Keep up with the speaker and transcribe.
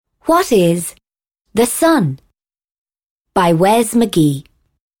What is the sun? By Wes McGee.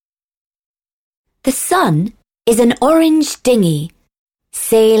 The sun is an orange dinghy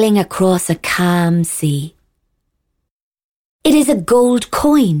sailing across a calm sea. It is a gold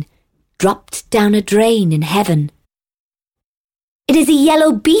coin dropped down a drain in heaven. It is a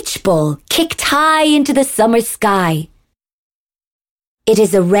yellow beach ball kicked high into the summer sky. It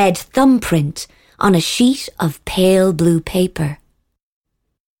is a red thumbprint on a sheet of pale blue paper.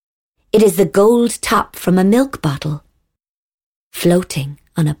 It is the gold top from a milk bottle floating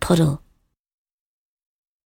on a puddle.